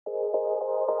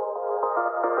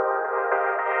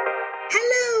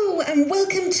and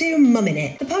welcome to Mumming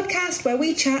It, the podcast where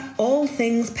we chat all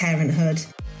things parenthood.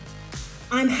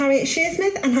 I'm Harriet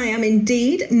Shearsmith and I am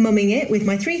indeed mumming it with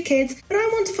my 3 kids, but I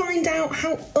want to find out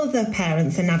how other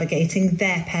parents are navigating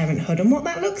their parenthood and what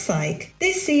that looks like.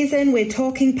 This season we're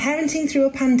talking parenting through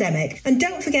a pandemic, and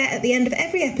don't forget at the end of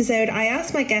every episode I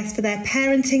ask my guests for their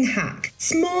parenting hack.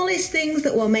 Smallest things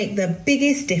that will make the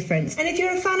biggest difference. And if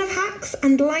you're a fan of hacks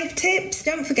and life tips,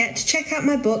 don't forget to check out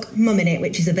my book Mumming It,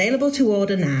 which is available to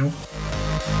order now.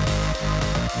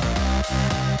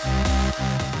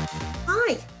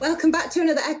 Welcome back to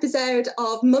another episode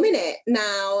of Mumming It.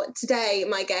 Now, today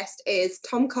my guest is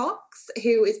Tom Cox,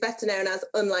 who is better known as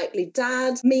Unlikely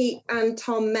Dad. Me and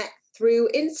Tom met through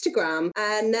Instagram.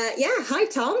 And hi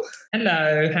Tom.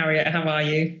 Hello, Harriet. How are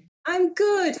you? I'm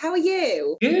good. How are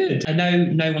you? Good. I know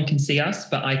no one can see us,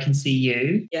 but I can see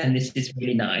you. Yeah. And this is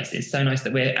really nice. It's so nice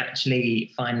that we're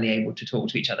actually finally able to talk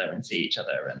to each other and see each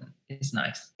other. And it's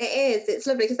nice. It is. It's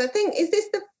lovely because I think, is this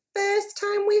the first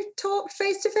time we've talked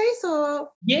face to face, or?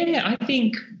 Yeah, I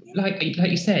think like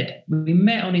you said, we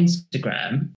met on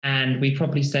Instagram and we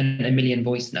probably sent a million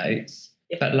voice notes,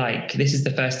 but this is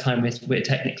the first time we're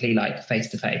technically face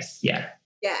to face. Yeah,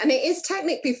 and it is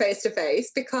technically face to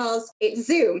face because it's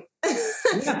Zoom.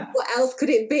 Yeah. What else could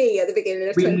it be at the beginning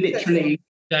of we 2020? literally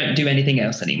don't do anything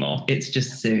else anymore. It's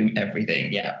just Zoom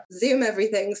everything. Yeah. Zoom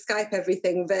everything, Skype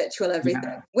everything, virtual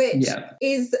everything, which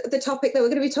is the topic that we're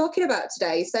going to be talking about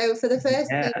today. So for the first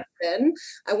season,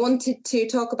 I wanted to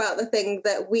talk about the thing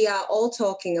that we are all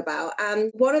talking about.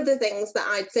 And one of the things that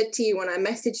I'd said to you when I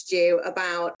messaged you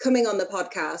about coming on the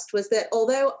podcast was that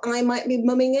although I might be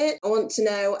mumming it, I want to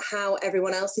know how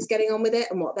everyone else is getting on with it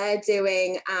and what they're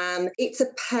doing. And it's a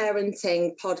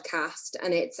parenting podcast,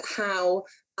 and it's how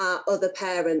other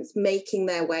parents making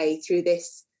their way through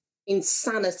this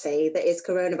insanity that is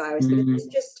coronavirus. Because it's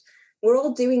just, we're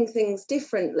all doing things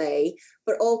differently,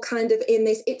 but all kind of in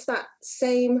this, it's that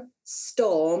same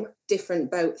storm,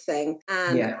 different boat thing.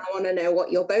 And I want to know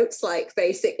what your boat's like,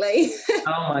 basically.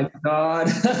 Oh my God.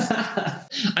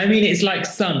 I mean,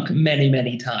 it's sunk many,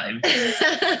 many times.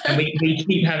 And we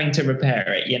keep having to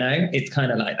repair it, It's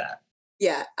kind of like that.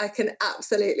 Yeah, I can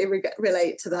absolutely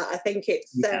relate to that. I think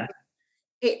it's...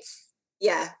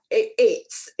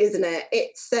 isn't it?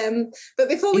 It's but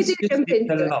before we jump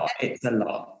into it's a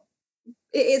lot.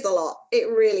 It is a lot. It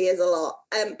really is a lot.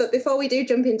 But before we do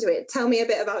jump into it, tell me a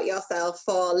bit about yourself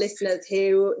for listeners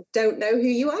who don't know who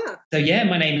you are. So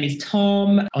my name is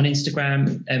Tom. On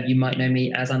Instagram, you might know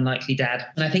me as Unlikely Dad.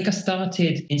 And I think I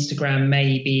started Instagram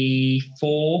maybe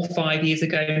 4 or 5 years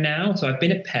ago now. So I've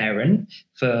been a parent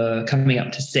for coming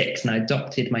up to 6, and I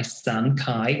adopted my son,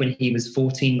 Kai, when he was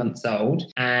 14 months old.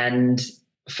 And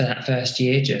for that first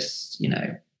year, just,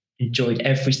 enjoyed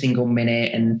every single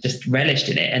minute and just relished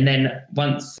in it. And then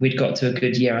once we'd got to a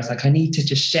good year, I was like, I need to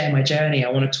just share my journey. I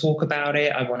want to talk about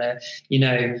it. I want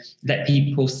to, let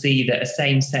people see that a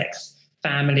same-sex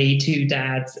family, 2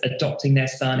 dads adopting their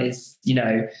son is,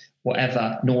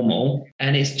 whatever, normal.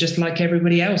 And it's just like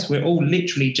everybody else. We're all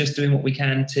literally just doing what we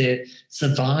can to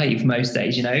survive most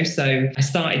days, So I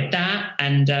started that,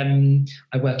 and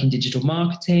I work in digital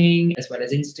marketing as well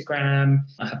as Instagram.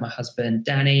 I have my husband,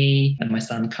 Danny, and my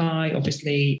son, Kai,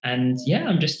 obviously. And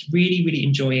I'm just really, really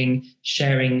enjoying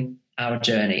sharing our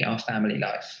journey, our family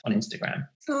life on Instagram.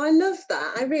 Oh, I love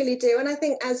that. I really do. And I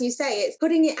think, as you say, it's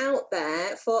putting it out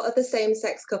there for other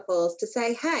same-sex couples to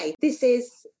say, hey, this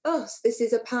is us. This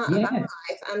is a part of our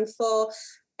life. And for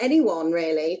anyone,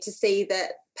 really, to see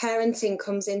that parenting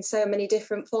comes in so many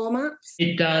different formats.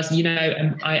 It does,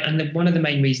 and one of the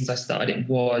main reasons I started it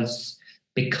was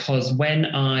because when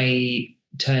I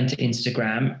turned to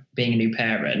Instagram, being a new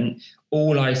parent,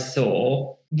 all I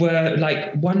saw were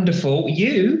wonderful,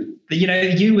 you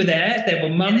were there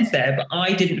were mums there, but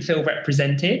I didn't feel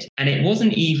represented. And it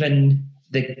wasn't even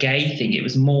the gay thing, it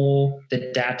was more the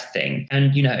dad thing.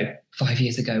 And 5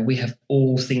 years ago, we have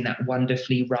all seen that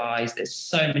wonderfully rise. There's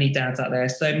so many dads out there,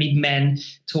 so many men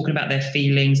talking about their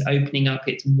feelings, opening up.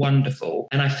 It's wonderful.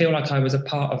 And I feel like I was a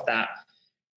part of that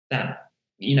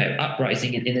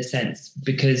uprising in a sense,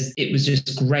 because it was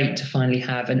just great to finally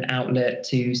have an outlet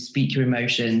to speak your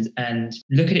emotions and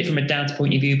look at it from a dad's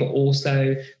point of view, but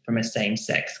also from a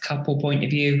same-sex couple point of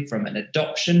view, from an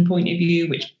adoption point of view,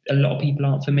 which a lot of people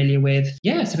aren't familiar with.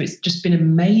 Yeah, so it's just been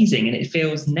amazing. And it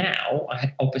feels now,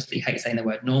 I obviously hate saying the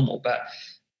word normal, but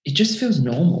it just feels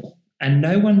normal. And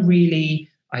no one really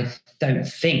I don't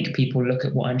think people look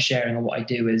at what I'm sharing or what I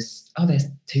do as, oh, there's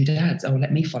two dads. Oh,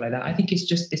 let me follow that. I think it's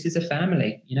just, this is a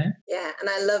family, you know? Yeah. And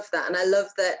I love that. And I love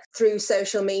that through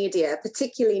social media,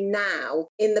 particularly now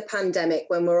in the pandemic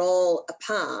when we're all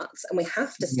apart and we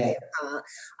have to stay apart,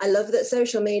 I love that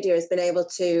social media has been able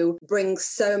to bring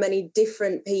so many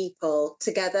different people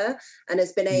together and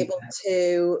has been able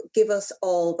to give us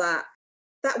all that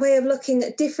way of looking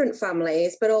at different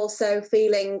families, but also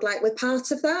feeling like we're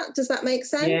part of that. Does that make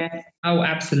sense? Yeah. Oh,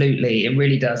 absolutely. It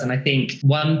really does. And I think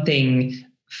one thing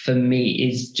for me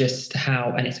is just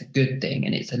how, and it's a good thing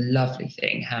and it's a lovely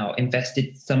thing, how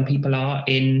invested some people are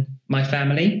in my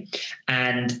family.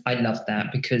 And I love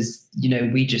that because, you know,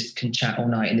 we just can chat all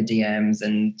night in the DMs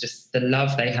and just the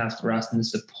love they have for us and the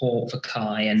support for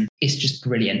Kai. And it's just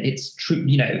brilliant. It's true.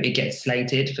 You know, it gets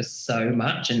slated for so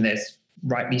much and there's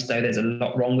rightly so, there's a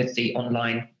lot wrong with the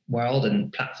online world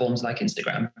and platforms like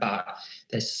Instagram, but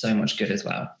there's so much good as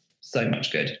well. So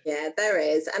much good. Yeah, there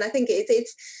is. And I think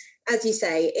it's as you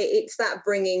say, it's that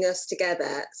bringing us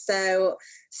together. So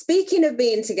speaking of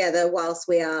being together whilst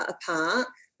we are apart,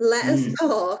 let us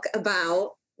talk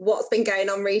about what's been going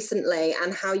on recently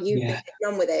and how you've been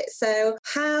getting on with it. So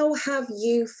how have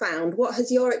you found, what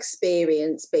has your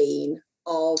experience been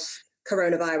of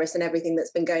coronavirus and everything that's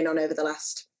been going on over the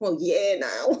last year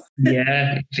now?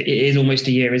 Yeah, it is almost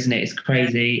a year, isn't it? It's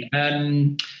crazy.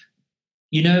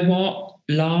 You know what?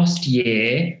 Last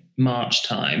year, March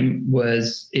time,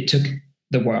 it took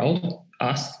the world,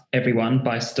 us, everyone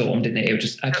by storm, didn't it? It was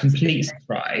just a complete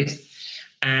surprise.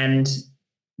 And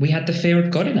we had the fear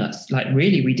of God in us. Like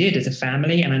really, we did as a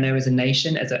family. And I know as a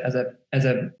nation, as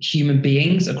a human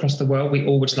beings across the world, we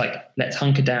all were just like, let's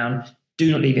hunker down.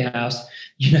 Do not leave your house.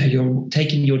 You know, you're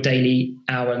taking your daily,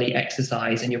 hourly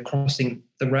exercise and you're crossing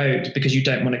the road because you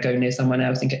don't want to go near someone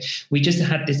else. We just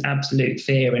had this absolute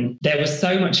fear. And there was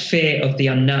so much fear of the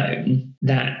unknown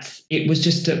that it was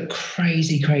just a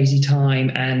crazy, crazy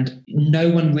time. And no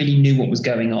one really knew what was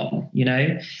going on. You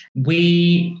know,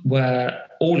 we were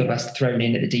all of us thrown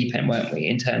in at the deep end, weren't we?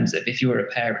 In terms of if you were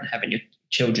a parent having your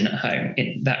children at home,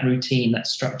 that routine, that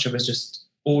structure was just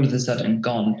all of a sudden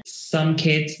gone. Some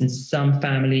kids and some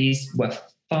families were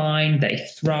fine. They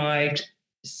thrived.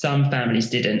 Some families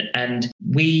didn't. And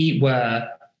we were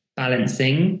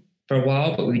balancing for a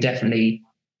while, but we definitely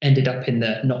ended up in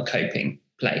the not coping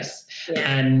place. Yeah.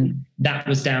 And that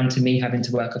was down to me having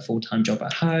to work a full-time job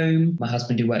at home. My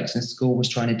husband, who works in school, was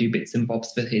trying to do bits and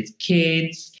bobs for his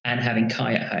kids and having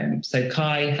Kai at home. So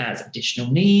Kai has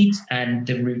additional needs and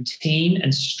the routine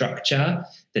and structure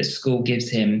that school gives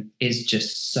him is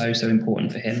just so, so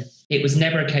important for him. It was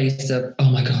never a case of, oh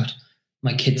my God,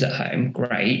 my kid's at home,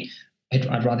 great.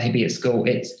 I'd rather he be at school.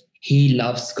 He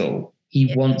loves school.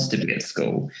 He wants to be at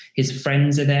school. His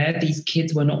friends are there. These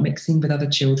kids were not mixing with other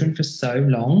children for so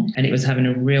long. And it was having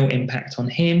a real impact on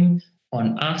him,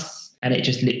 on us. And it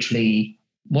just literally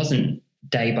wasn't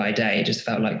day by day. It just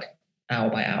felt like hour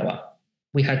by hour.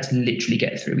 We had to literally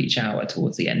get through each hour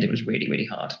towards the end. It was really, really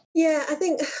hard. Yeah, I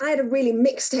think I had a really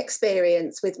mixed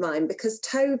experience with mine because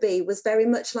Toby was very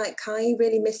much like Kai, he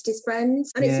really missed his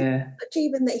friends. And it's not much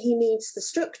even that he needs the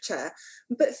structure,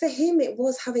 but for him, it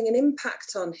was having an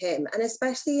impact on him. And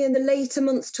especially in the later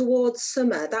months towards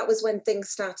summer, that was when things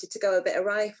started to go a bit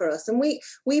awry for us. And we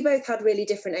both had really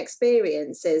different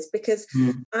experiences because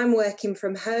I'm working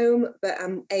from home, but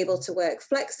I'm able to work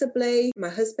flexibly. My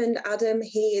husband, Adam,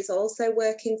 he is also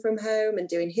working from home and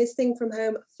doing his thing from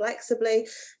home flexibly.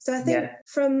 So I think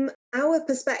from our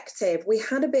perspective, we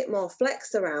had a bit more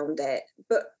flex around it,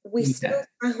 but we still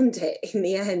found it in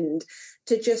the end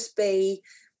to just be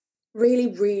really,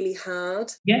 really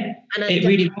hard. Yeah, and it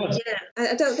really was.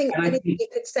 Yeah, I don't think anybody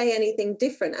could say anything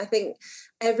different. I think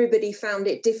everybody found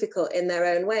it difficult in their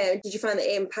own way. Did you find that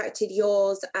it impacted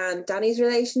yours and Danny's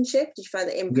relationship? Did you find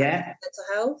that it impacted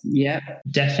mental health? Yeah,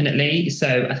 definitely.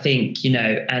 So I think, you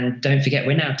know, and don't forget,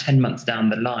 we're now 10 months down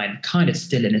the line, kind of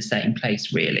still in the same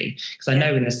place, really. Because I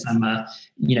know in the summer,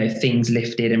 you know, things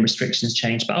lifted and restrictions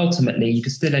changed, but ultimately you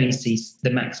could still only see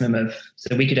the maximum of,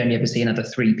 so we could only ever see another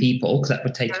 3 people because that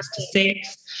would take us to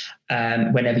 6.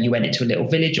 Whenever you went into a little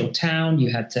village or town,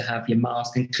 you had to have your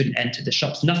mask and couldn't enter the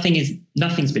shops.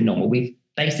 Nothing's been normal. We've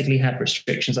basically had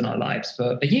restrictions on our lives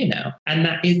for a year now. And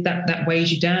that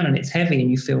weighs you down and it's heavy and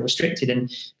you feel restricted.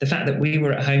 And the fact that we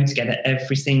were at home together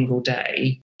every single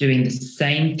day doing the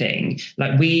same thing,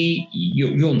 like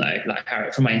you'll know, like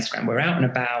Harriet from my Instagram, we're out and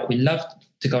about, we love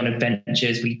to go on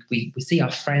adventures, we see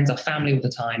our friends, our family all the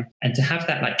time. And to have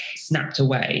that like snapped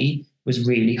away was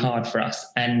really hard for us.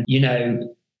 And, you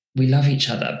know, we love each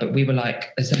other, but we were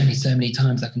like, there's only so many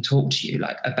times I can talk to you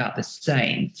like about the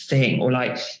same thing. Or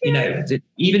like, you know,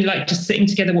 even like just sitting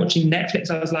together watching Netflix,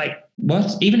 I was like,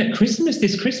 what? Even at Christmas,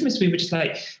 this Christmas, we were just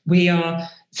like, we were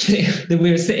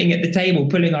sitting at the table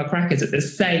pulling our crackers at the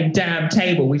same damn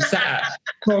table we've sat at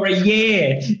for a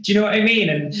year. Do you know what I mean?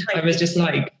 And I was just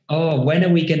like, oh, when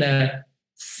are we going to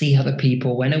see other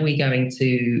people? When are we going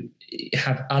to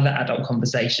have other adult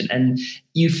conversation? And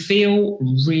you feel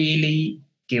really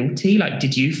guilty. Like,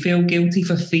 did you feel guilty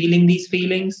for feeling these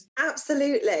feelings?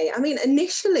 Absolutely. I mean,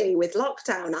 initially with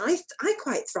lockdown, I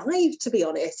quite thrived, to be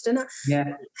honest. And we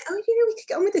could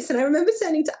get on with this. And I remember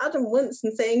turning to Adam once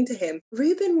and saying to him,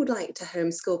 Ruben would like to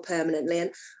homeschool permanently.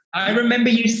 And I remember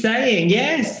you saying,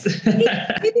 yes.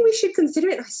 Maybe we should consider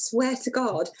it. I swear to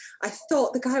God, I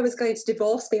thought the guy was going to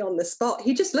divorce me on the spot.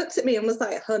 He just looked at me and was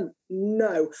like, hun,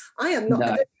 no, I am not. No. I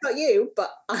don't know about you, but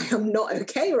I am not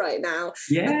okay right now.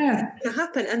 Yeah. It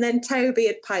happened. And then Toby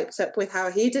had piped up with how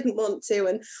he didn't want to.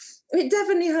 And it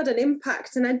definitely had an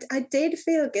impact. And I did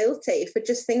feel guilty for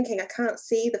just thinking, I can't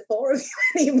see the four of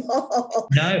you anymore.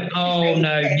 No. Oh,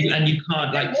 no. And you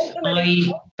can't. Like,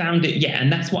 I found it. Yeah.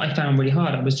 And that's what I found really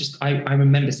hard. I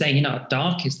remember saying, in our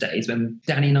darkest days when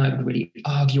Danny and I would really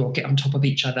argue or get on top of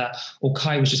each other, or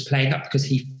Kai was just playing up because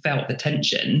he felt the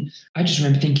tension. I just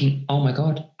remember thinking, oh my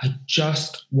God, I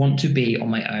just want to be on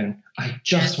my own. I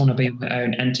just want to be on my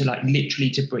own, and to like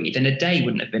literally to breathe. And a day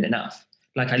wouldn't have been enough.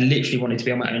 Like, I literally wanted to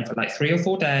be on my own for like 3 or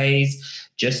 4 days,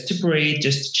 just to breathe,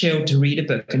 just to chill, to read a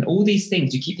book, and all these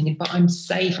things. You keep thinking, but I'm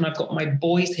safe and I've got my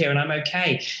boys here and I'm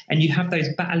okay. And you have those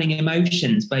battling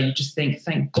emotions where you just think,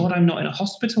 thank God I'm not in a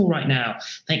hospital right now.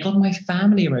 Thank God my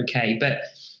family are okay. But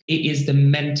it is the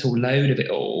mental load of it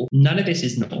all. None of this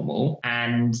is normal.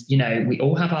 And, you know, we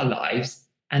all have our lives,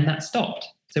 and that stopped.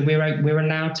 So we're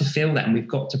allowed to feel that, and we've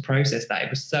got to process that. It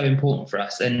was so important for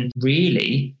us. And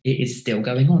really, it is still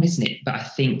going on, isn't it? But I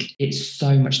think it's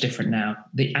so much different now.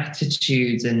 The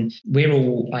attitudes, and we're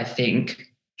all, I think,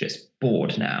 just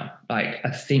bored now. Like,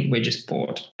 I think we're just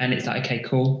bored. And it's like, okay,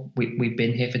 cool. We've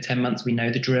been here for 10 months. We know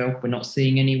the drill. We're not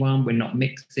seeing anyone. We're not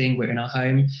mixing. We're in our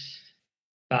home.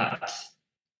 But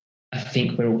I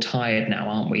think we're all tired now,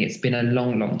 aren't we? It's been a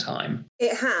long, long time.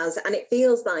 It has. And it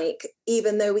feels like,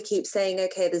 even though we keep saying,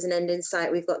 okay, there's an end in sight,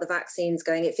 we've got the vaccines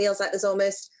going, it feels like there's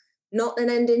almost not an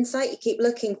end in sight. You keep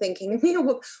looking, thinking, you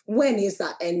know, when is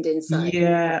that end in sight?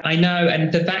 Yeah, I know.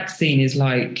 And the vaccine is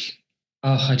like,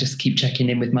 oh, I just keep checking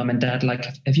in with mum and dad. Like,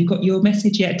 have you got your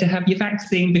message yet to have your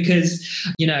vaccine?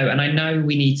 Because, you know, and I know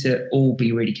we need to all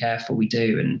be really careful. We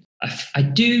do. And I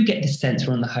do get the sense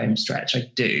we're on the home stretch.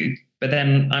 I do. But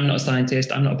then I'm not a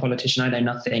scientist, I'm not a politician, I know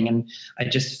nothing. And I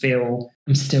just feel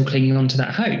I'm still clinging on to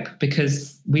that hope,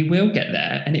 because we will get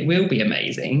there and it will be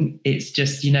amazing. It's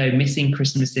just, you know, missing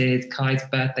Christmases, Kai's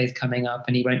birthday's coming up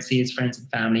and he won't see his friends and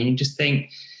family. And you just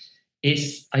think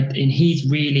we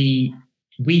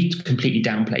completely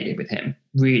downplayed it with him,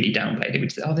 really downplayed it. We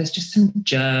said, oh, there's just some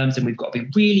germs and we've got to be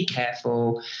really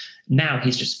careful. Now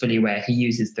he's just fully aware. He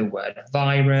uses the word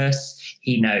virus.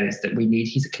 He knows that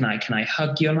he's can I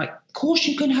hug you? I'm like, of course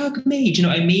you can hug me. Do you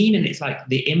know what I mean? And it's like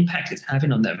the impact it's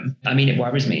having on them. I mean, it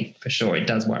worries me for sure. It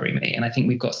does worry me. And I think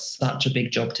we've got such a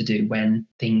big job to do when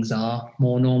things are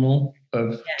more normal,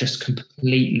 of just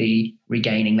completely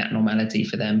regaining that normality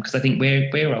for them. Because I think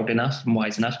we're old enough and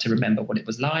wise enough to remember what it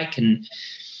was like, and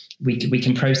we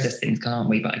can process things, can't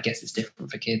we? But I guess it's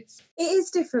different for kids. It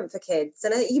is different for kids.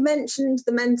 And you mentioned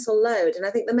the mental load, and I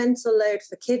think the mental load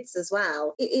for kids as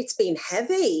well, it's been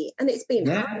heavy and it's been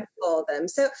hard for them.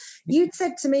 So you'd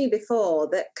said to me before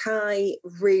that Kai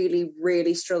really,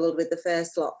 really struggled with the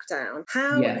first lockdown.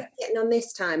 How are you getting on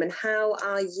this time, and how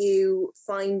are you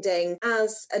finding,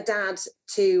 as a dad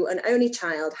to an only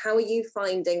child, how are you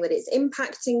finding that it's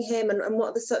impacting him, and what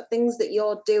are the sort of things that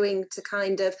you're doing to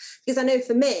kind of, because I know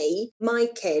for me, my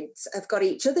kids have got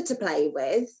each other to play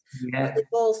with, but they're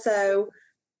also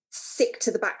sick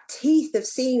to the back teeth of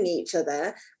seeing each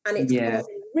other, and it's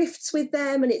causing rifts with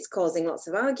them, and it's causing lots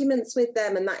of arguments with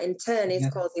them, and that in turn is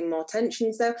causing more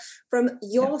tension. So from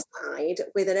your side,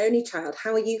 with an only child,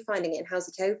 how are you finding it, and how's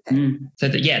he coping? So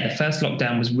the first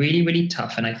lockdown was really, really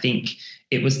tough, and I think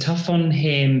it was tough on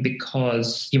him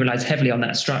because he relies heavily on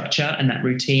that structure and that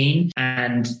routine,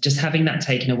 and just having that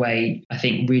taken away, I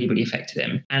think really, really affected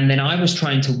him. And then I was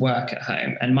trying to work at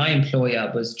home, and my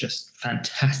employer was just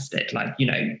fantastic. Like, you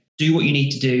know, do what you need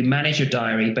to do, manage your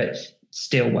diary, but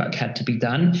still work had to be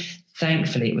done.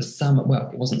 Thankfully, it was summer. Well,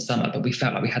 it wasn't summer, but we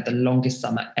felt like we had the longest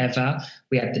summer ever.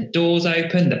 We had the doors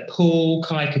open, the pool.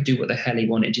 Kai could do what the hell he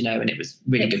wanted, you know, and it was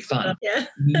really good fun.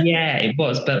 Yeah, it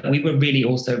was. But we were really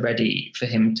also ready for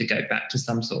him to go back to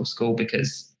some sort of school,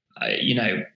 because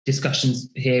discussions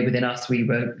here within us.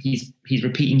 He's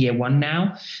repeating year 1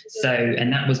 now. So,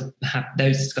 and that was,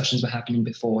 those discussions were happening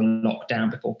before lockdown,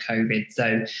 before COVID.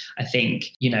 So I think,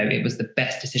 it was the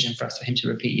best decision for us for him to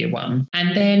repeat year 1.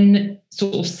 And then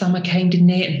sort of summer came,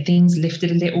 didn't it? And things lifted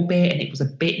a little bit and it was a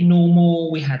bit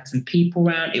normal. We had some people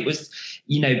around. It was,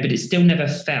 but it still never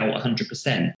felt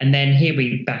 100%. And then here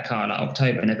we back are, like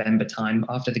October, November time,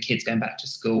 after the kids going back to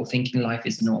school, thinking life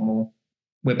is normal.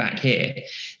 We're back here.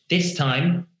 This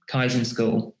time, Kai's in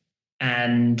school,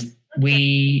 and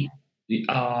we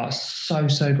are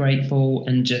so grateful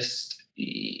and just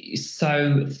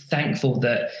so thankful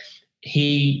that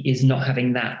he is not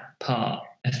having that part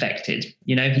affected.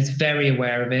 He's very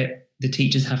aware of it. The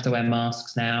teachers have to wear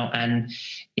masks now, and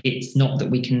it's not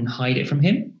that we can hide it from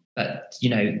him. But,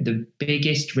 the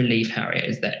biggest relief, Harriet,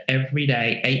 is that every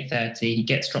day, 8:30, he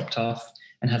gets dropped off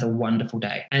and has a wonderful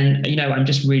day. And, I'm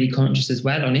just really conscious as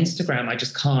well on Instagram.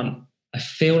 I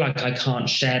feel like I can't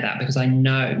share that because I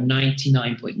know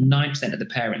 99.9% of the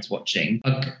parents watching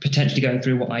are potentially going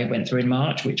through what I went through in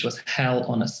March, which was hell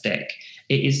on a stick.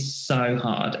 It is so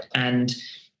hard. And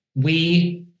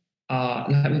we are,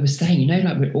 like we were saying,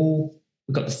 we've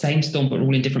got the same storm, but we're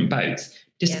all in different boats.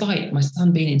 Despite my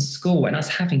son being in school and us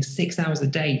having 6 hours a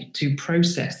day to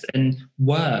process and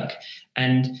work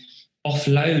and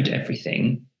offload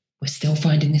everything, we're still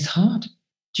finding this hard.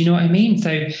 Do you know what I mean?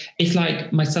 So it's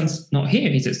like, my son's not here,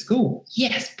 he's at school.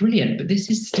 Yes, brilliant. But this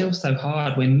is still so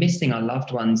hard. We're missing our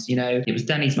loved ones. It was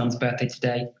Danny's mum's birthday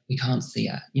today. We can't see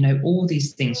her. All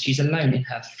these things. She's alone in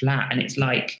her flat. And it's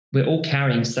like, we're all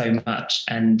carrying so much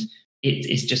and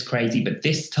it's just crazy. But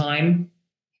this time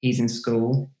he's in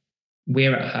school.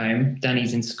 We're at home.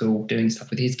 Danny's in school doing stuff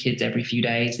with his kids every few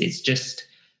days.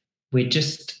 We're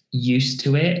just used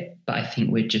to it. But I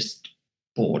think we're just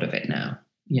bored of it now.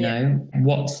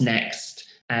 What's next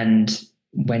and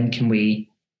when can we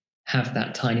have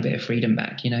that tiny bit of freedom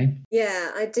back,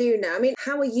 Yeah, I do now. I mean,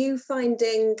 how are you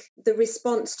finding the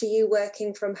response to you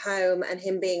working from home and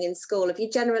him being in school? Have you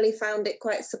generally found it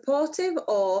quite supportive?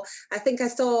 Or I think I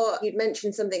saw you'd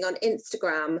mentioned something on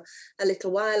Instagram a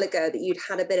little while ago that you'd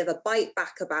had a bit of a bite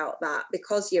back about that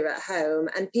because you're at home,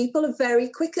 and people are very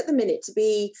quick at the minute to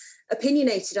be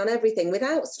opinionated on everything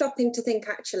without stopping to think,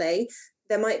 actually,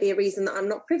 there might be a reason that I'm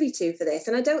not privy to for this.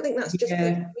 And I don't think that's just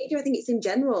social media. I think it's in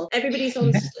general. Everybody's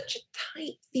on such a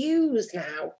tight fuse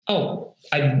now. Oh,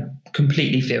 I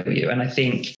completely feel you. And I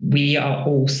think we are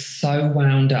all so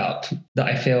wound up that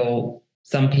I feel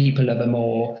some people of a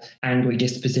more angry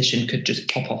disposition could just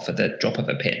pop off at the drop of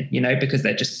a pin, because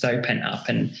they're just so pent up,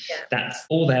 and that's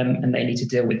all them and they need to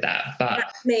deal with that. But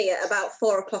that's me at about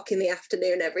 4:00 in the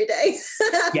afternoon every day.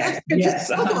 Yes,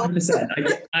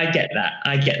 100%. I get that.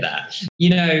 I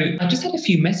just had a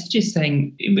few messages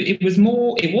saying it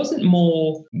wasn't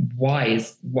more, why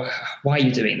are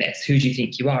you doing this? Who do you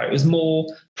think you are? It was more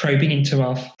probing into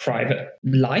our private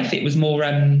life. It was more,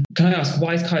 can I ask,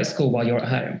 why is Kai at school while you're at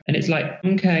home? And it's like,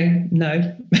 okay, no.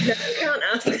 No, you can't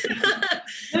ask.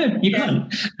 No, you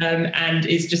can't. And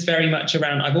it's just very much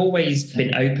around, I've always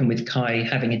been open with Kai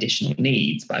having additional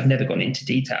needs, but I've never gone into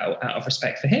detail out of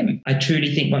respect for him. I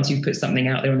truly think once you put something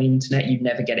out there on the internet, you'd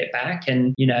never get it back.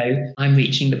 And, I'm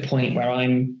reaching the point where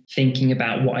I'm thinking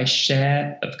about what I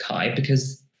share of Kai,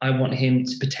 because I want him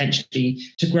to potentially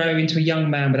to grow into a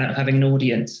young man without having an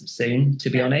audience soon,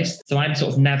 to be honest. So I'm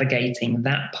sort of navigating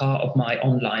that part of my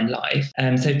online life.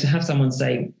 So to have someone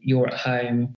say, you're at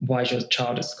home, why is your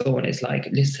child at school? And it's like,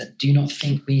 listen, do you not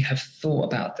think we have thought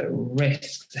about the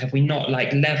risks? Have we not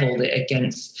leveled it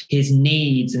against his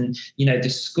needs? And, the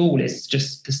school is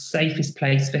just the safest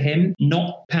place for him,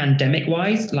 not pandemic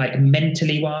wise,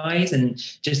 mentally wise, and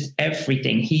just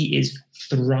everything. He is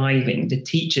thriving. The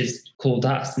teachers called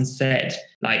us and said,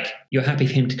 you're happy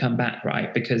for him to come back,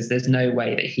 right? Because there's no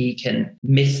way that he can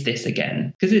miss this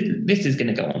again. Because this is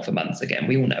going to go on for months again.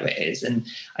 We all know it is. And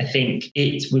I think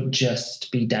it would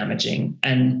just be damaging.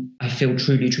 And I feel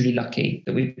truly, truly lucky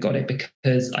that we've got it,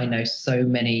 because I know so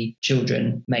many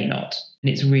children may not.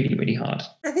 And it's really, really hard.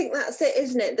 I think that's it,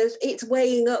 isn't it? It's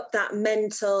weighing up that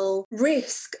mental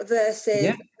risk versus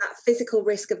that physical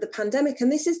risk of the pandemic.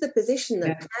 And this is the position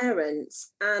that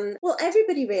parents and,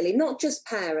 everybody really, not just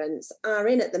parents, are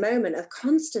in at the moment, of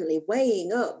constantly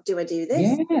weighing up, do I do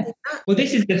this? Yeah. Well,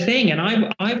 this is the thing. And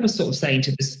I was sort of saying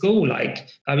to the school,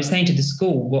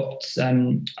 what,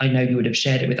 I know you would have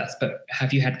shared it with us, but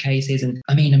have you had cases? And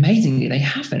I mean, amazingly, they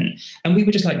haven't. And we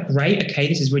were just like, great, okay,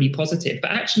 this is really positive.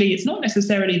 But actually, it's not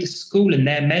necessarily the school and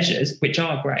their measures, which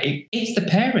are great. It's the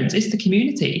parents, it's the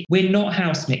community. We're not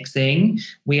house mixing.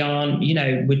 We aren't,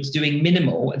 we're doing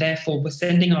minimal. Therefore, we're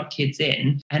sending our kids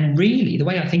in. And really, the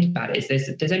way I think about it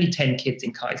is there's only 10 kids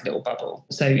in Kai's little bubble.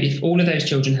 So if all of those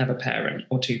children have a parent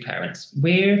or two parents,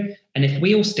 and if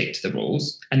we all stick to the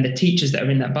rules and the teachers that are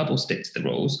in that bubble stick to the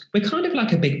rules, we're kind of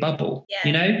like a big bubble,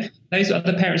 Those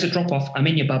other parents that drop off, I'm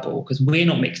in your bubble because we're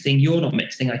not mixing, you're not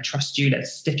mixing. I trust you.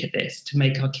 Let's stick at this to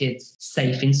make our kids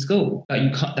safe in school.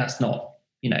 But that's not,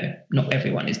 not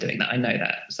everyone is doing that. I know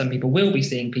that. Some people will be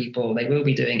seeing people, they will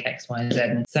be doing X, Y, and Z.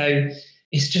 And so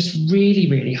it's just really,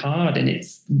 really hard. And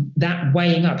it's that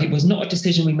weighing up. It was not a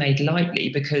decision we made lightly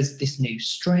because this new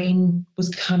strain was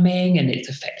coming and it's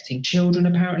affecting children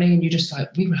apparently. And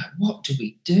we were like, what do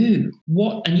we do?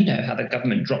 And you know how the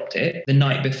government dropped it the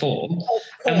night before.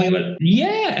 And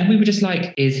we were just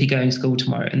like, is he going to school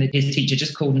tomorrow? And his teacher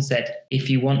just called and said, if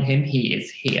you want him, he is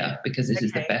here because this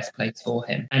is the best place for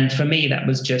him. And for me, that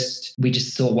was we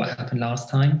just saw what happened last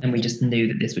time and we just knew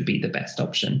that this would be the best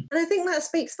option. And I think that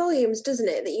speaks volumes, doesn't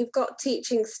it? That you've got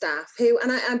teaching staff who,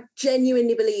 and I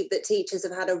genuinely believe that teachers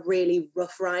have had a really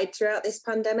rough ride throughout this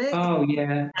pandemic. Oh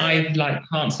yeah, I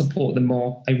can't support them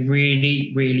more. I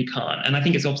really, really can't. And I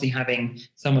think it's obviously having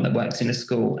someone that works in a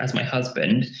school as my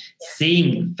husband,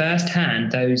 seeing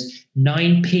firsthand those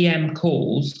 9 p.m.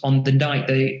 calls on the night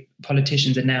the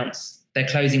politicians announce they're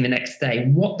closing the next day.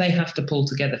 What they have to pull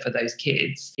together for those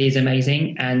kids is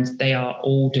amazing. And they are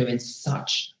all doing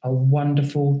such a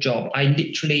wonderful job. I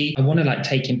want to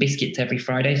take in biscuits every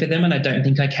Friday for them. And I don't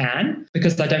think I can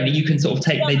because I don't think you can sort of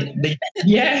take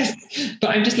yes. But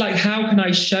I'm just like, how can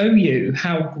I show you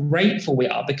how grateful we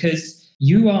are? Because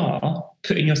you are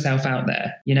putting yourself out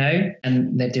there,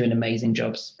 and they're doing amazing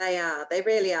jobs. They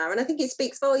really are. And I think it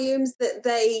speaks volumes that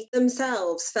they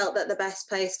themselves felt that the best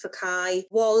place for Kai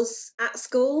was at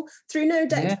school through no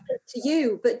detriment to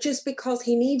you, but just because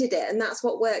he needed it. And that's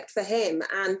what worked for him.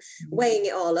 And weighing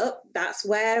it all up, that's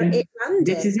where it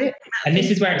landed. This is it. And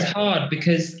this is where it's hard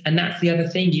and that's the other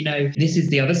thing, this is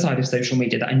the other side of social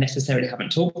media that I necessarily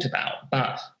haven't talked about,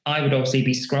 but I would obviously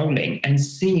be scrolling and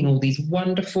seeing all these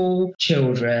wonderful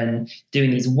children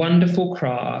doing these wonderful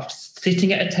crafts,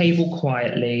 sitting at a table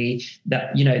quietly,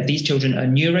 that, these children are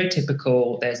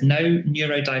neurotypical. There's no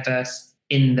neurodiverse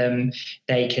in them.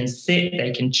 They can sit,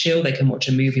 they can chill, they can watch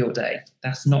a movie all day.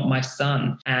 That's not my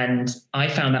son. And I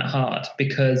found that hard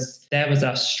because there was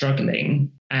us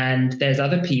struggling and there's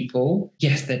other people.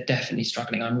 Yes, they're definitely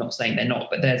struggling. I'm not saying they're not,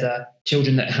 but there's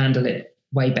children that handle it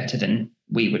way better than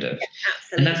we would have.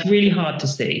 Yeah, and that's really hard to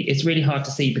see. It's really hard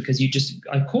to see because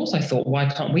of course I thought, why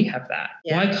can't we have that?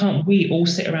 Yeah. Why can't we all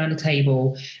sit around a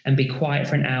table and be quiet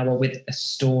for an hour with a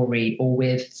story or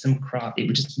with some craft?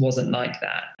 It just wasn't like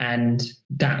that. And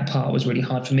that part was really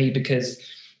hard for me because,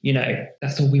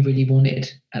 that's all we really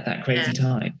wanted at that crazy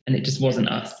time. And it just wasn't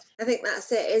us. I think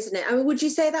that's it, isn't it? I mean, would you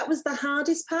say that was the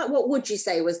hardest part? What would you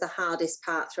say was the hardest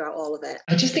part throughout all of it?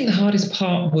 I just think the hardest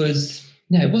part was,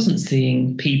 it wasn't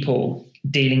seeing people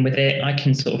dealing with it. I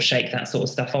can sort of shake that sort of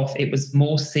stuff off. It was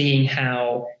more seeing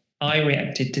how I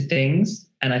reacted to things.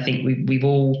 And I think we've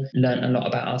all learned a lot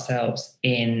about ourselves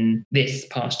in this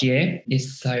past year.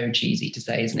 It's so cheesy to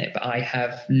say, isn't it? But I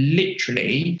have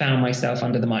literally found myself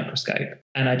under the microscope.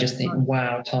 And I just think,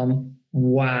 wow, Tom,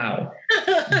 wow.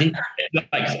 And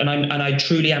I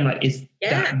truly am like, is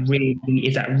that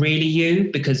really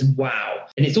you? Because wow.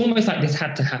 And it's almost like this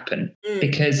had to happen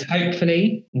because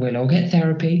hopefully we'll all get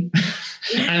therapy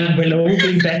and we'll all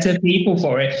be better people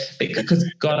for it because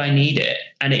God, I need it.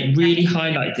 And it really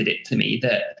highlighted it to me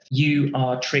that you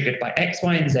are triggered by X,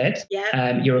 Y, and Z.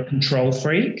 Yeah. You're a control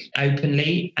freak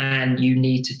openly and you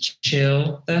need to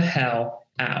chill the hell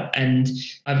out. And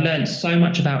I've learned so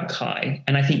much about Kai,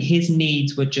 and I think his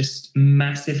needs were just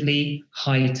massively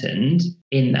heightened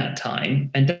in that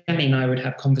time. And Danny and I would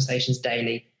have conversations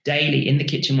daily in the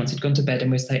kitchen once he'd gone to bed,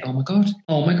 and we'd say, oh my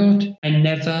God, I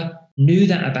never knew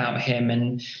that about him.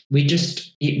 And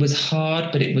it was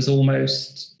hard, but it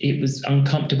was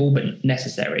uncomfortable, but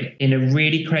necessary in a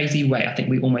really crazy way. I think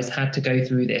we almost had to go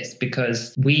through this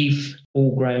because we've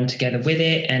all grown together with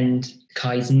it, and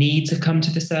Kai's needs have come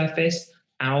to the surface.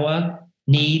 Our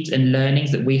needs and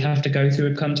learnings that we have to go through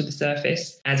have come to the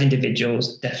surface as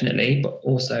individuals, definitely, but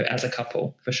also as a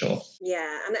couple, for sure.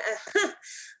 Yeah. And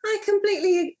I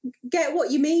completely get what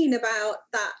you mean about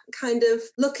that kind of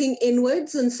looking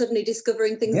inwards and suddenly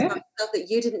discovering things about yourself that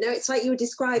you didn't know. It's like you were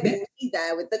describing me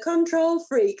there with the control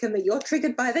freak and that you're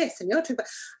triggered by this and you're triggered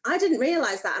by... I didn't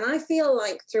realise that. And I feel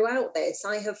like throughout this,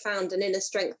 I have found an inner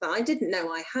strength that I didn't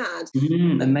know I had.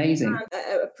 Amazing.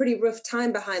 A pretty rough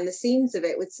time behind the scenes of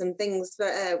it with some things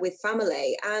with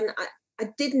family. And I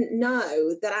didn't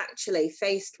know that actually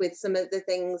faced with some of the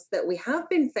things that we have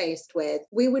been faced with,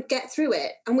 we would get through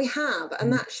it, and we have,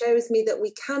 and that shows me that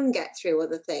we can get through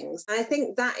other things. And I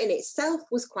think that in itself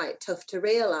was quite tough to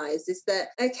realise, is that,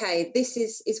 okay, this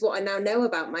is what I now know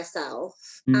about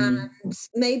myself, and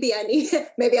maybe I need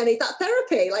that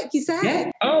therapy, like you said.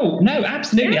 Yeah. Oh no,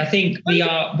 absolutely. I think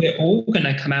we're all going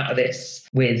to come out of this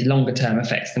with longer term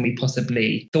effects than we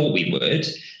possibly thought we would.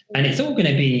 And it's all going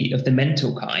to be of the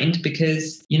mental kind,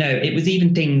 because, you know, it was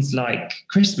even things like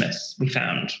Christmas we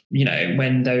found, you know,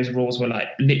 when those rules were like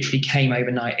literally came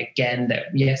overnight again, that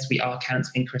yes, we are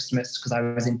cancelling Christmas, because I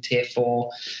was in tier 4.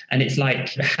 And it's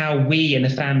like how we and the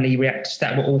family reacted to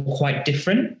that were all quite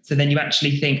different. So then you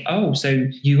actually think, oh, so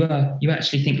you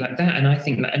actually think like that. And I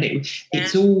think that, and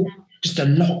it's all just a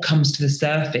lot comes to the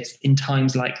surface in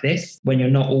times like this, when you're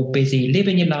not all busy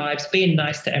living your lives, being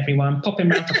nice to everyone, popping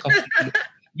around for coffee.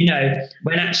 You know,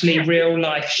 when actually real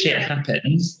life shit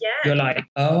happens, you're like,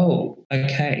 oh,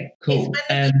 okay, cool. It's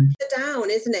when you sit down,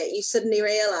 isn't it? You suddenly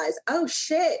realise, oh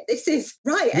shit, this is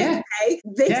right. Okay,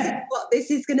 this is what this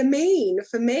is going to mean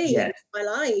for me and my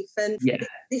life, and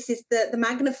this is the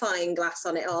magnifying glass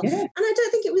on it all. And I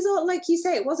don't think it was all, like you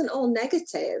say, it wasn't all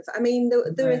negative. I mean,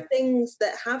 there are things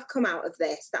that have come out of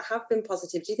this that have been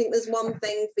positive. Do you think there's one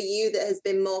thing for you that has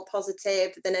been more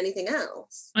positive than anything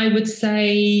else? I would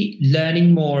say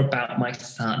learning more about my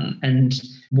son and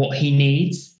what he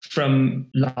needs from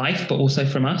life, but also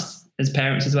from us as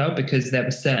parents as well, because there were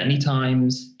certainly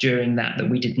times during that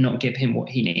we did not give him what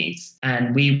he needs.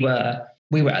 And we were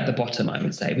at the bottom, I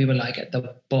would say. We were like at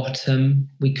the bottom.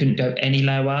 We couldn't go any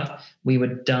lower. We were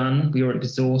done. We were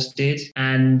exhausted.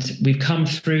 And we've come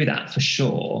through that for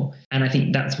sure. And I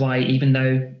think that's why, even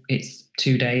though it's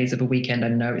 2 days of a weekend, I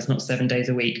know it's not 7 days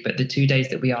a week, but the 2 days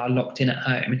that we are locked in at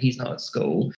home and he's not at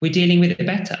school, we're dealing with it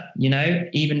better. You know,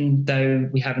 even though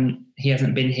he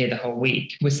hasn't been here the whole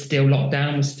week, we're still locked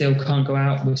down. We still can't go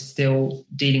out. We're still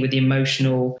dealing with the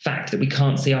emotional fact that we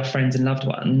can't see our friends and loved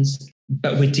ones,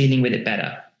 but we're dealing with it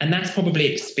better. And that's probably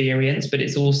experience, but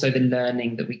it's also the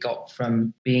learning that we got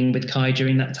from being with Kai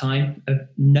during that time, of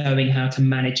knowing how to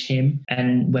manage him,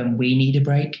 and when we need a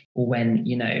break, or when,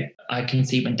 you know, I can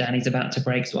see when Danny's about to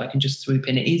break, so I can just swoop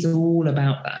in. It is all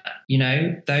about that. You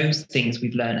know, those things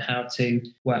we've learned how to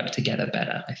work together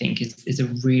better, I think is a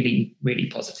really, really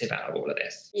positive out of all of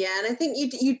this. Yeah, and I think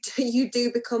you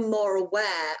do become more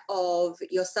aware of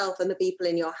yourself and the people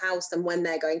in your house, and when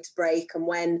they're going to break and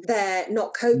when they're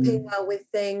not coping well with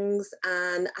things.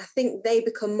 And I think they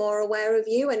become more aware of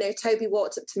you. I know Toby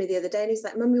walked up to me the other day and he was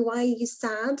like, "Mummy, why are you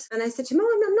sad?" And I said to him,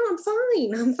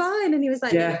 I'm fine. And he was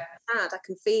like, "No, sad.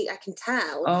 I can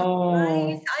tell."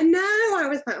 Oh, I know. I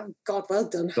was like, "Oh God, well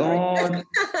done, God."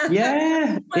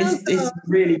 Yeah, it's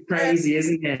really crazy,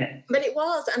 isn't it? But it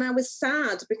was, and I was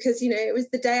sad because, you know, it was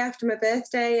the day after my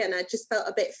birthday and I just felt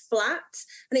a bit flat.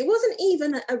 And it wasn't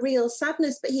even a real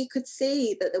sadness, but he could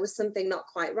see that there was something not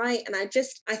quite right. And I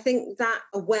think that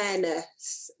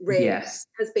awareness really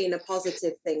has been a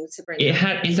positive thing to bring.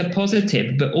 It's a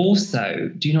positive, but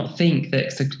also, do you not think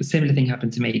that a similar thing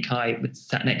happened to me? Kai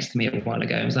sat next to me a while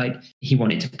ago. It was like, he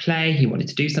wanted to play, he wanted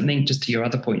to do something. Just to your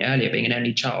other point earlier, being an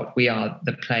only child, we are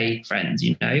the play friends,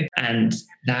 you know, and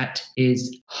that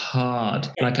is hard.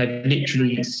 Like, I've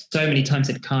literally so many times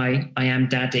said, "Kai, I am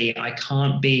daddy. I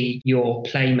can't be your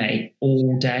playmate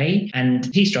all day."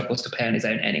 And he struggles to play on his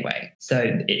own anyway.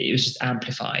 So it was just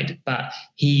amplified. But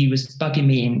he was bugging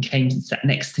me and came and sat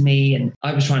next to me, and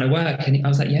I was trying to work. And I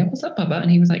was like, "Yeah, what's up, Bubba?"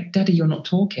 And he was like, "Daddy, you're not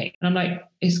talking." And I'm like,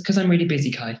 "It's because I'm really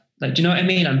busy, Kai. Like, do you know what I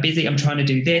mean? I'm busy. I'm trying to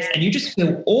do this." And you just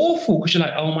feel awful because you're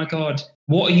like, oh my God,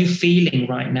 what are you feeling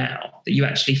right now that you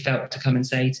actually felt to come and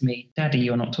say to me, "Daddy,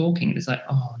 you're not talking"? And it's like,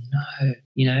 oh no,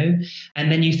 you know?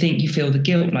 And then you feel the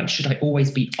guilt, like, should I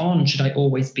always be on? Should I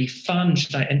always be fun?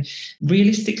 And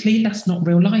realistically, that's not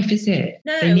real life, is it?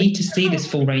 No, they need to see this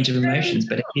full range of emotions,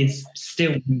 but it is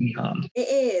still really hard. It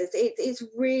is. It's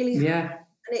really hard.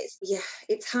 And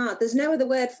it's hard. There's no other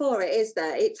word for it, is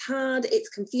there? It's hard. It's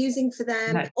confusing for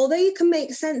them. No. Although you can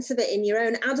make sense of it in your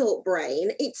own adult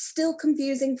brain, it's still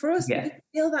confusing for us. You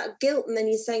feel that guilt, and then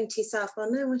you're saying to yourself, "Well,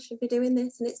 no, I should be doing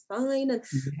this, and it's fine, and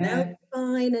no, it's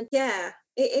fine." And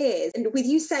it is. And with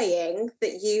you saying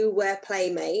that you were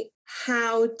playmate,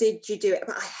 how did you do it?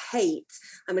 But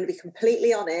I'm going to be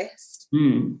completely honest.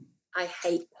 I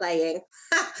hate playing.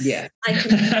 Yeah.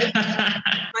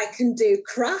 I can do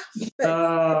craft, but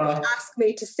ask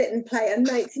me to sit and play, and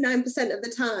 99% of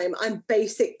the time I'm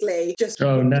basically just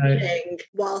watching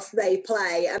whilst they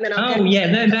play, and then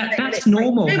that's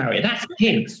normal, Harriet. That's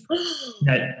kids.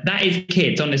 No, that is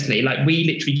kids, honestly. Like, we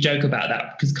literally joke about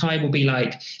that because Kai will be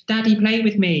like, Daddy, play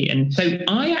with me. And so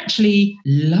I actually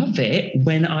love it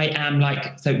when I am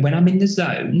like, so when I'm in the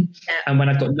zone and when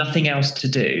I've got nothing else to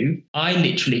do, I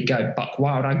literally go buck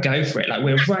wild. I go for it. Like,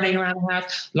 we're running around the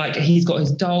house, like he's got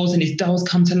his dolls and his dolls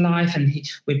come to life, and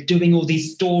we're doing all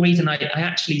these stories, and I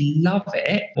actually love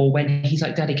it. Or when he's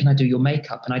like, Daddy, can I do your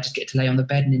makeup? And I just get to lay on the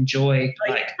bed and enjoy.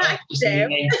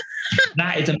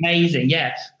 That is amazing.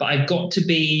 Yeah. But I've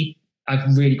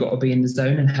really got to be in the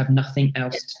zone and have nothing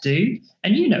else to do.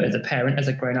 And, you know, as a parent, as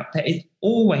a grown up, there is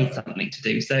always something to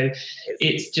do. So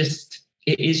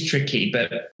it is tricky,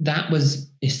 but that was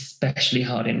especially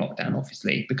hard in lockdown,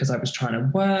 obviously, because I was trying to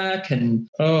work, and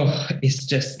it's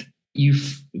just, you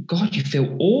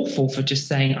feel awful for just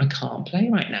saying, I can't play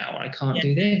right now, or I can't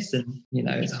do this. And, you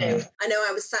know, it's hard. I know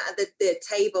I was sat at the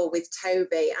table with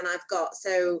Toby, and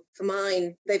so for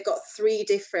mine, they've got 3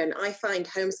 different, I find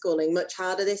homeschooling much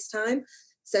harder this time.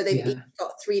 So they've each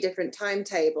got 3 different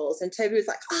timetables, and Toby was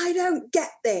like, I don't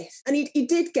get this. And he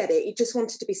did get it. He just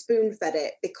wanted to be spoon-fed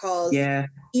it because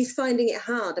he's finding it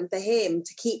hard. And for him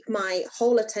to keep my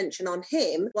whole attention on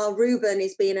him while Ruben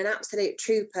is being an absolute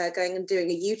trooper, going and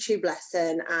doing a YouTube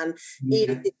lesson, and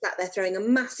Edith is sat there throwing a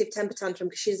massive temper tantrum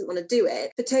because she doesn't want to do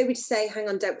it. For Toby to say, hang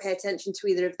on, don't pay attention to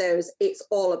either of those, it's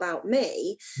all about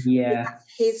me. Yeah. That's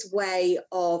his way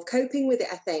of coping with it,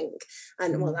 I think.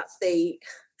 And well, that's the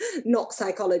not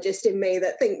psychologist in me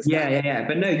that thinks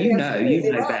but no, you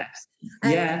know best.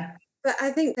 But I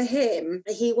think for him,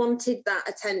 he wanted that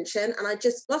attention, and I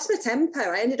just lost my temper.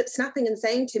 I ended up snapping and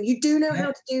saying to him, you do know how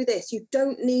to do this, you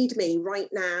don't need me right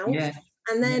now.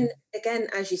 And then again,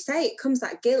 as you say, it comes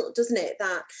that guilt, doesn't it,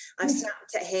 that I've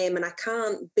snapped at him, and I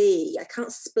can't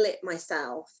split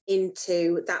myself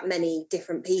into that many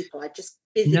different people. I just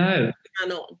cannot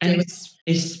do it.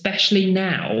 Especially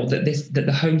now that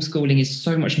the homeschooling is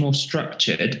so much more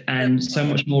structured and so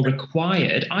much more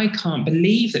required. I can't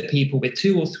believe that people with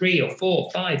 2 or 3 or 4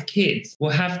 or 5 kids will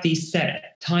have these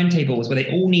set timetables where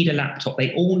they all need a laptop,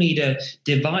 they all need a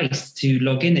device to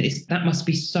log in. That must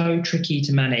be so tricky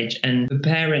to manage. And for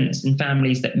parents and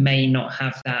families that may not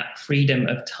have that freedom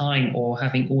of time or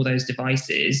having all those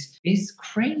devices, it's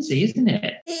crazy, isn't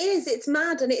it? It is. It's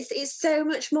mad. And it's so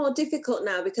much more difficult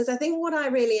now, because I think what I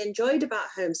really enjoyed about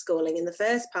homeschooling in the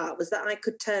first part was that I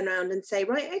could turn around and say,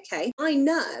 right, okay, I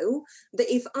know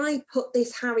that if I put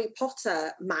this Harry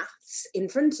Potter maths in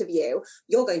front of you,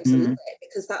 you're going to love it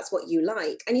because that's what you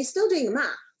like. And you're still doing the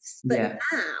maths. But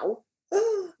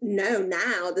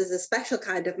now there's a special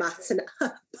kind of maths, and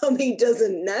Mummy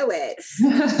doesn't know it.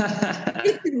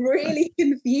 It's really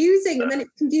confusing, and then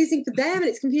it's confusing for them and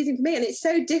it's confusing for me, and it's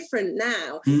so different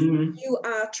now. You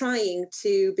are trying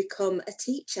to become a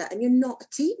teacher and you're not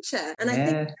a teacher, and I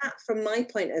think that, from my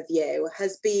point of view,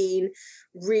 has been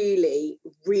really,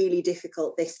 really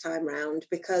difficult this time round,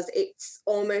 because it's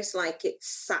almost like it's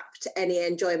sapped any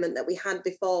enjoyment that we had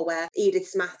before, where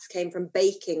Edith's maths came from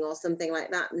baking or something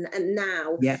like that, and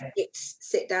now it's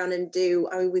sit down and do,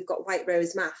 we've got White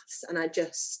Rose maths, and I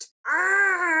just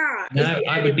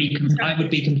I would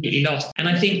be completely lost. And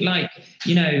I think, like,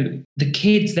 you know, the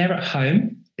kids, they're at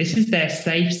home. This is their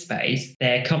safe space,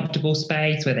 their comfortable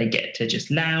space where they get to just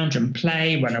lounge and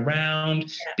play, run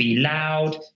around, be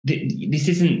loud. This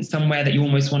isn't somewhere that you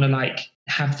almost want to like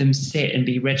have them sit and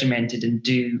be regimented and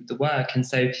do the work. And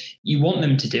so you want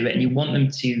them to do it and you want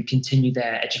them to continue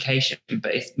their education,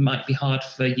 but it might be hard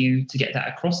for you to get that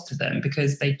across to them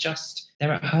because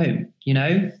they're at home, you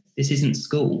know? This isn't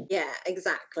school. Yeah,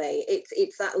 exactly.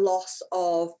 It's that loss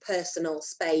of personal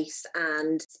space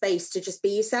and space to just be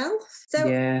yourself.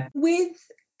 So with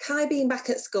Kai being back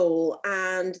at school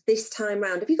and this time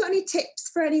round, have you got any tips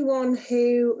for anyone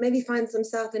who maybe finds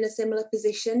themselves in a similar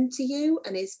position to you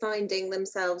and is finding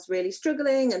themselves really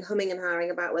struggling and humming and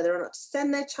hawing about whether or not to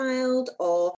send their child,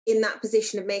 or in that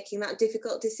position of making that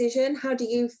difficult decision? How do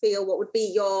you feel? What would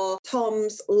be your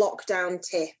Tom's lockdown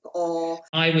tip? Or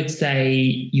I would say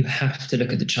you have to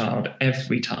look at the child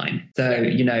every time. So,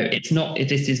 you know,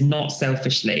 this is not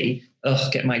selfishly,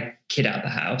 get my kid out of the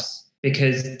house.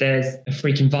 because there's a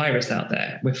freaking virus out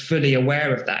there. We're fully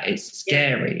aware of that. It's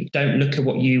scary. Don't look at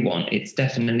what you want. It's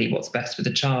definitely what's best for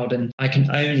the child. And I can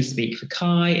only speak for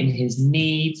Kai and his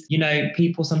needs. You know,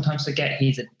 people sometimes forget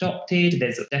he's adopted.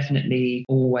 There's definitely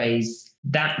always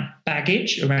that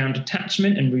baggage around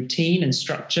attachment and routine and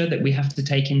structure that we have to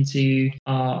take into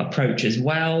our approach as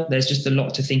well. There's just a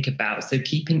lot to think about. So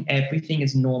keeping everything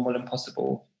as normal and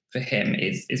possible for him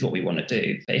is what we want to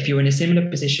do. But if you're in a similar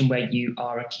position where you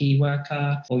are a key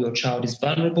worker or your child is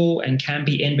vulnerable and can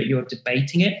be in, but you're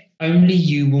debating it, only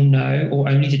you will know, or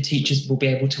only the teachers will be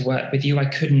able to work with you. I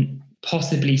couldn't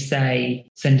possibly say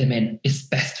send them in, it's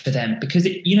best for them, because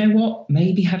you know what,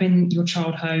 maybe having your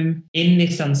child home in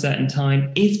this uncertain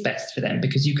time is best for them,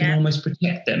 because you can almost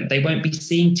protect them. They won't be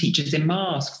seeing teachers in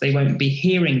masks, they won't be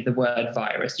hearing the word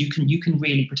virus. You can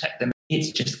really protect them. It's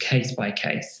just case by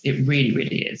case. It really,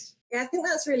 really is. Yeah, I think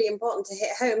that's really important to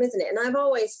hit home, isn't it? And I've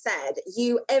always said,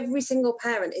 every single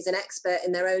parent is an expert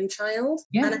in their own child.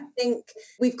 Yeah. And I think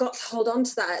we've got to hold on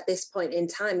to that at this point in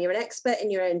time. You're an expert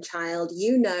in your own child.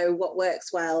 You know what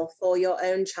works well for your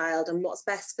own child and what's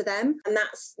best for them. And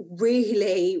that's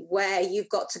really where you've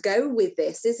got to go with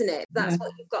this, isn't it? That's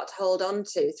what you've got to hold on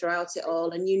to throughout it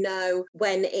all. And you know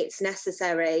when it's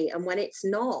necessary and when it's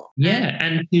not. Yeah,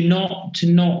 and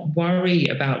to not worry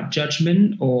about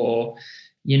judgment or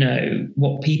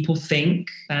what people think,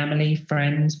 family,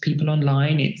 friends, people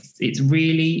online. It's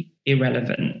really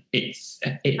irrelevant. It's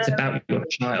about your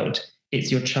child. It's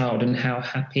your child and how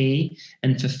happy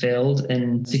and fulfilled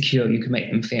and secure you can make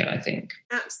them feel, I think.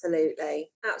 Absolutely.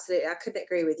 I couldn't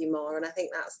agree with you more. And I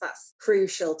think that's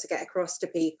crucial to get across to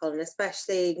people, and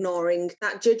especially ignoring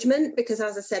that judgment, because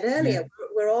as I said earlier,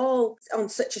 we're all on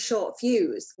such a short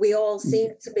fuse. We all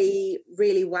seem to be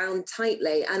really wound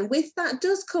tightly. And with that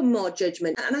does come more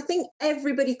judgment. And I think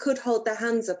everybody could hold their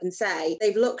hands up and say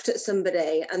they've looked at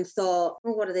somebody and thought,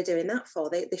 well, what are they doing that for?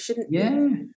 They shouldn't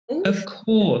be. Of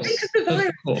course.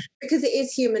 Because it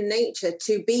is human nature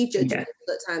to be judgmental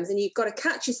at times, and you've got to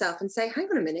catch yourself and say, hang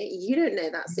on a minute, you don't know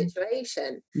that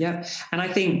situation. Yeah. And I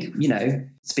think,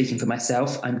 speaking for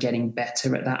myself, I'm getting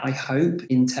better at that, I hope,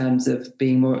 in terms of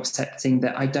being more accepting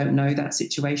that I don't know that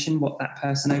situation, what that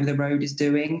person over the road is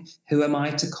doing. Who am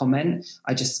I to comment?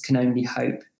 I just can only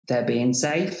hope they're being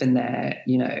safe and they're,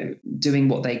 doing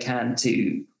what they can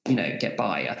to get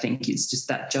by. I think it's just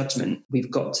that judgment. We've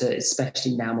got to,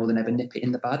 especially now more than ever, nip it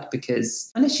in the bud,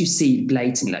 because unless you see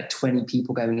blatantly 20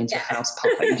 people going into a house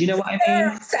party, do you know what I mean? There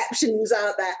are exceptions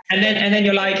out there. And then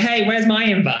you're like, hey, where's my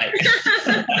invite?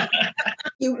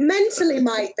 You mentally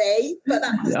might be, but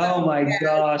that's... Oh my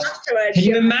gosh. Can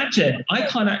you imagine? I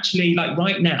can't actually,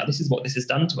 right now, this is what this has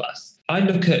done to us. I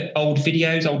look at old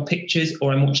videos, old pictures,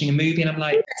 or I'm watching a movie and I'm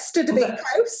like... Stood a bit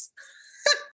close.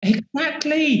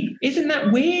 Exactly. Isn't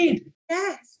that weird?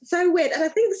 Yes, so weird. And I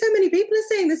think so many people are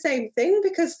saying the same thing,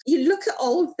 because you look at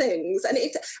old things and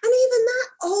even that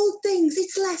old things,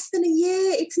 it's less than a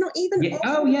year. It's not even old.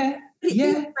 Oh, yeah. But it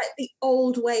feels like the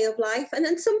old way of life. And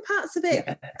then some parts of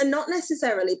it are not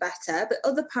necessarily better, but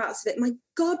other parts of it, my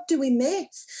God, do we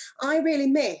miss? I really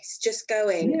miss just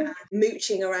going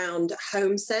mooching around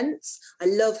HomeSense. I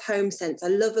love HomeSense. I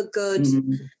love a good,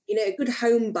 a good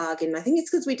home bargain. I think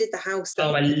it's because we did the house.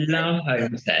 Oh, I love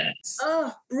HomeSense.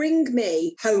 Oh, bring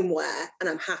me homeware and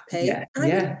I'm happy.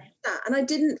 Yeah. And I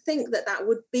didn't think that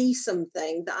would be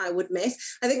something that I would miss.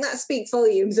 I think that speaks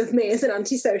volumes of me as an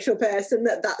antisocial person,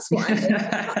 that's what I miss,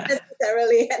 not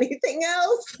necessarily anything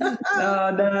else.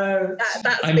 Oh, no.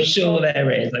 I'm sure there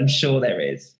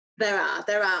is. There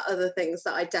are other things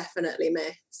that I definitely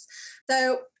miss.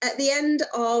 So at the end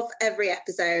of every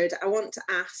episode, I want to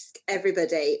ask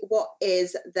everybody what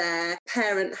is their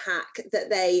parent hack that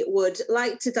they would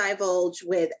like to divulge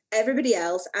with everybody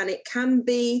else. And it can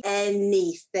be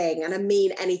anything. And I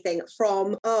mean anything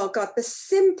from, the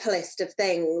simplest of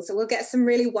things. We'll get some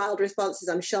really wild responses.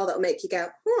 I'm sure that'll make you go,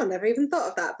 I never even thought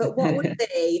of that. But what would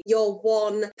be your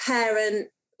one parent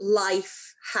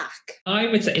life hack? I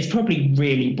would say it's probably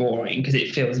really boring because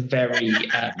it feels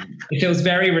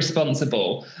very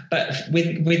responsible. But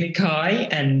with Kai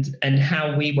and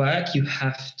how we work, you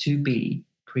have to be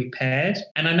prepared.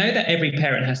 And I know that every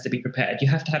parent has to be prepared. You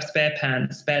have to have spare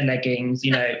pants, spare leggings,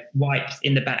 wipes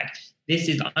in the bag.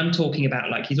 I'm talking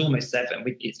about he's almost 7.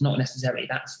 It's not necessarily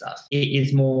that stuff. It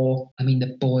is more,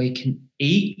 the boy can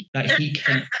eat. He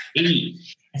can eat.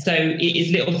 So it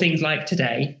is little things like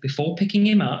today, before picking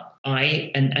him up,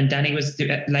 and Danny was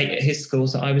late at his school,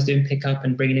 so I was doing pickup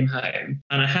and bringing him home.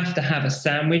 And I have to have a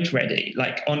sandwich ready.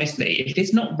 Like, honestly, if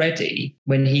it's not ready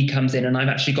when he comes in and I've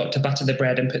actually got to butter the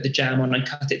bread and put the jam on and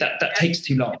cut it, that takes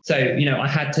too long. So, I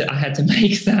had to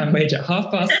make a sandwich at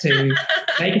 2:30,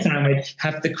 make a sandwich,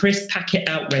 have the crisp packet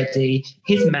out ready,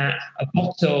 his mat, a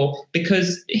bottle,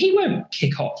 because he won't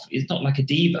kick off. It's not like a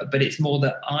diva, but it's more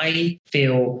that I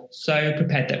feel so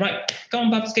prepared that, right, go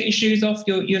on, Bubs, get your shoes off,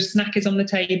 your snack is on the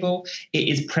table. It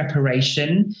is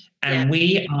preparation. And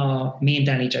me and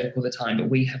Danny joke all the time, but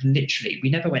we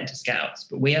never went to Scouts,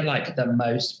 but we are like the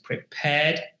most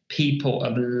prepared people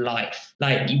of life.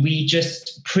 Like, we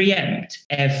just preempt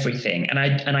everything. And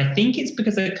I think it's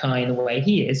because of Kai, the way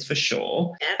he is, for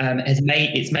sure,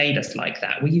 it's made us like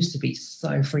that. We used to be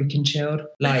so freaking chilled,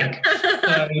 like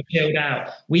so chilled out.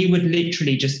 We would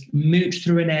literally just mooch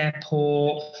through an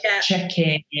airport, check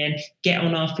in, get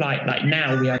on our flight. Like,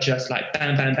 now we are just like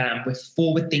bam, bam, bam. We're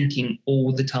forward thinking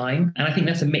all the time. And I think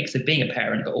that's a mix of being a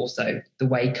parent, but also the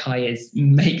way Kai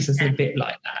makes us a bit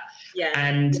like that. Yeah.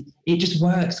 And it just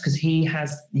works because he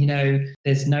has,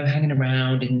 there's no hanging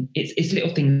around, and it's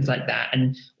little things like that.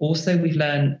 And also we've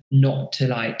learned not to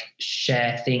like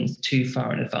share things too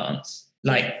far in advance,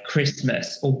 like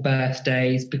Christmas or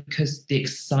birthdays, because the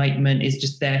excitement is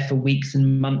just there for weeks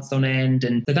and months on end.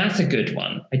 And so that's a good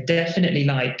one. I definitely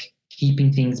like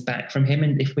keeping things back from him.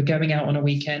 And if we're going out on a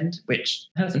weekend, which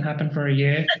hasn't happened for a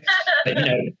year, but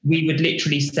we would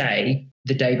literally say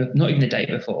not even the day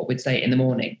before, we'd say it in the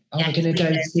morning, we're going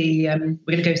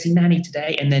to go see Nanny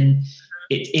today. And then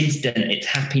it's instant, it's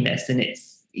happiness, and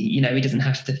it's, he doesn't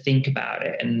have to think about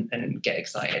it and get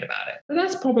excited about it. So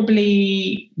that's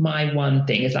probably my one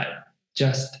thing, is like,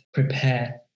 just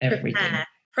prepare everything.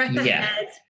 Prep ahead,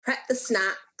 prep the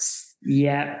snacks.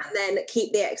 Yeah. And then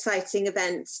keep the exciting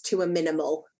events to a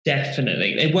minimal.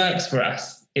 Definitely. It works for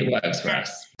us.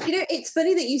 It's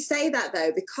funny that you say that,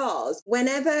 though, because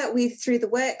whenever through the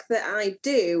work that I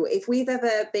do, if we've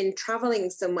ever been traveling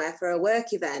somewhere for a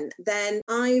work event, then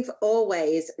I've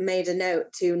always made a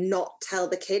note to not tell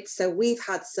the kids. So we've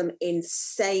had some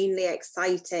insanely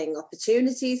exciting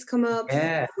opportunities come up.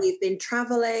 Yeah. We've been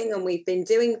traveling and we've been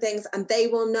doing things, and they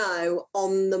will know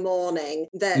on the morning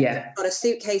that we've got a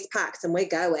suitcase packed and we're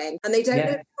going. And they don't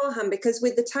know beforehand, because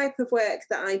with the type of work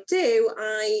that I do,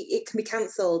 it can be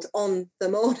cancelled on the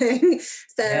morning.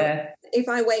 So if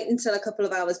I wait until a couple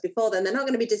of hours before, then they're not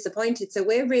going to be disappointed. So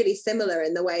we're really similar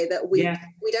in the way that we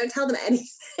don't tell them anything.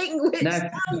 Which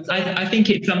I think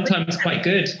it's sometimes quite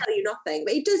good. Tell you nothing,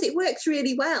 but it works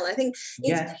really well. I think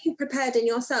it's being prepared in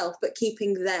yourself, but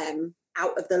keeping them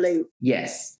out of the loop.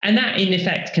 Yes. And that in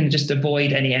effect can just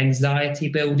avoid any anxiety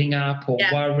building up or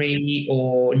worry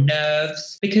or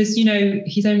nerves, because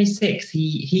he's only 6.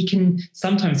 He can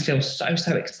sometimes feel so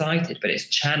excited, but it's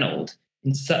channeled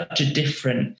in such a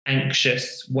different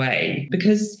anxious way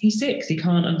because he's 6. He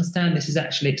can't understand this is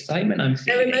actually excitement I'm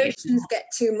feeling. Their emotions get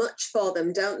too much for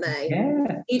them, don't they?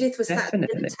 Yeah. Edith was sat at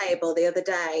the table the other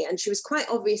day, and she was quite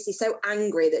obviously so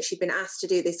angry that she'd been asked to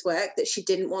do this work that she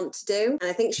didn't want to do. And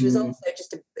I think she was also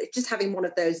just having one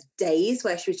of those days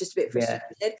where she was just a bit frustrated.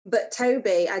 Yeah. But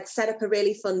Toby, I'd set up a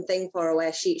really fun thing for her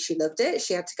where she loved it.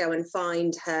 She had to go and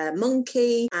find her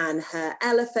monkey and her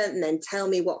elephant and then tell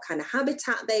me what kind of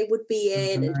habitat they would be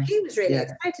in, and she was really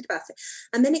excited about it.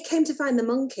 And then it came to find the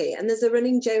monkey, and there's a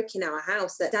running joke in our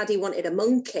house that Daddy wanted a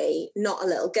monkey, not a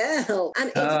little girl.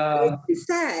 And it's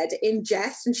said in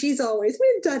jest, and she's always,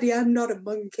 with Daddy, I'm not a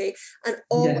monkey, and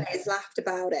always laughed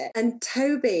about it. And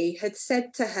Toby had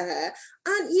said to her,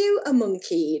 aren't you a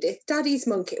monkey, Edith? Daddy's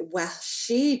monkey. Well,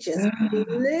 she just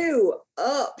blew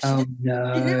up. She didn't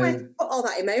know where to put all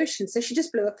that emotion, so she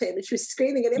just blew up at him and she was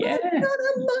screaming at him, I'm not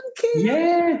a monkey.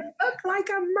 Yeah. I look like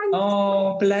a monkey.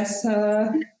 Oh, bless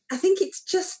her. I think it's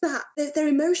just that their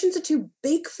emotions are too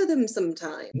big for them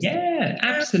sometimes. Yeah,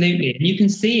 absolutely. And you can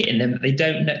see it in them that they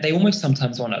don't know, they almost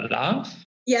sometimes want to laugh.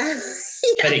 Yeah.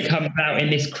 But it comes out in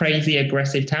this crazy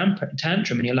aggressive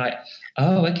tantrum, and you're like,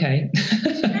 oh, okay.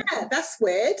 Yeah, that's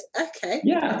weird. Okay.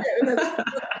 Yeah. I don't remember.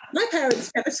 My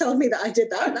parents never told me that I did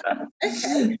that.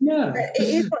 Okay. Yeah. But it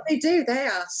is what they do. They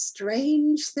are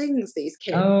strange things, these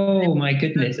kids. Oh, my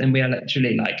goodness. And we are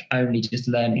literally like only just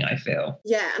learning, I feel.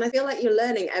 Yeah. And I feel like you're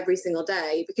learning every single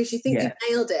day because you think you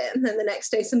nailed it. And then the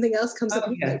next day something else comes up.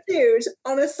 And you're like, dude,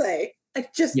 honestly, I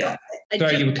just got it. Throw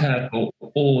you a curveball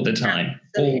all the time.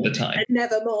 Absolutely. All the time. And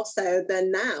never more so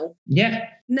than now. Yeah.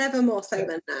 Never more so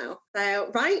than now.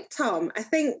 So, right, Tom, I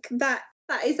think that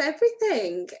That is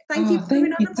everything. Thank you for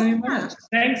coming on the podcast.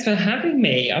 Thanks for having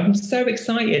me. I'm so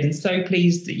excited and so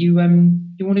pleased that you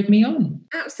wanted me on.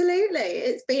 Absolutely.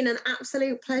 It's been an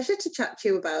absolute pleasure to chat to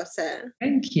you about it.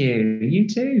 Thank you. You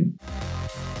too.